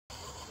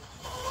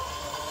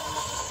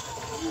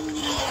Five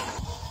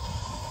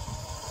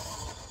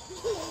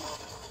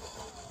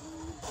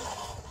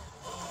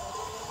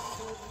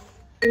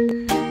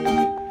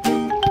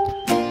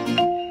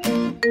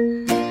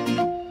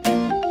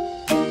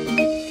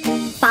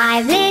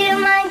little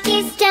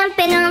monkeys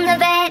jumping on the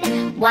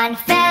bed. One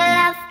fell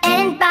off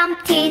and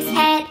bumped his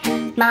head.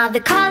 Mother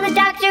called the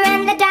doctor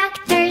and the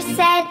doctor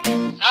said,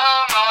 "No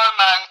more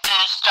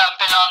monkeys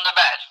jumping on the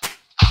bed."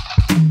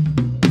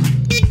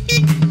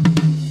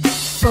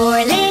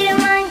 Four little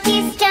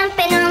monkeys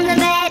jumping on the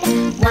bed.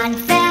 One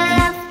fell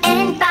off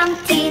and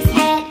bumped his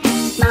head.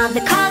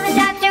 Mother called the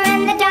doctor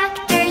and the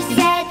doctor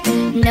said,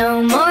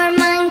 "No more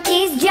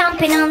monkeys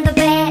jumping on the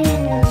bed."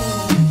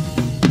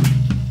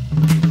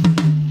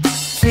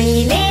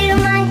 Three little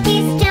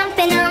monkeys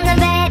jumping on the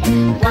bed.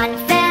 One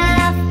fell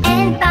off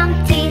and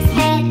bumped his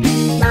head.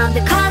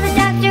 Mother called the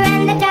doctor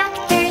and the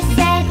doctor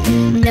said,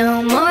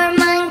 "No more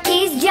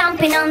monkeys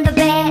jumping on the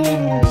bed."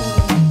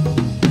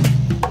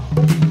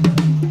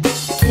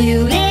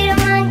 Two little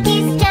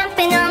monkeys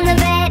jumping on the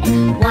bed.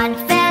 One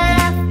fell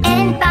off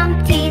and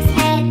bumped his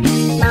head.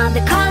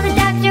 Mother called the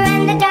doctor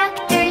and the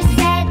doctor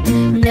said,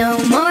 "No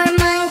more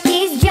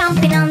monkeys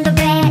jumping on the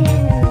bed."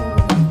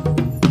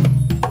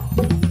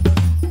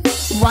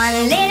 One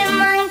little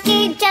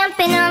monkey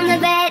jumping on the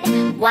bed.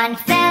 One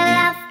fell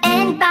off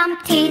and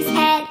bumped his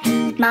head.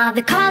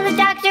 Mother called the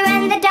doctor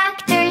and the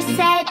doctor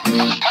said,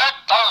 "Put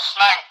those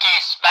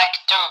monkeys back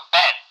to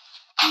bed."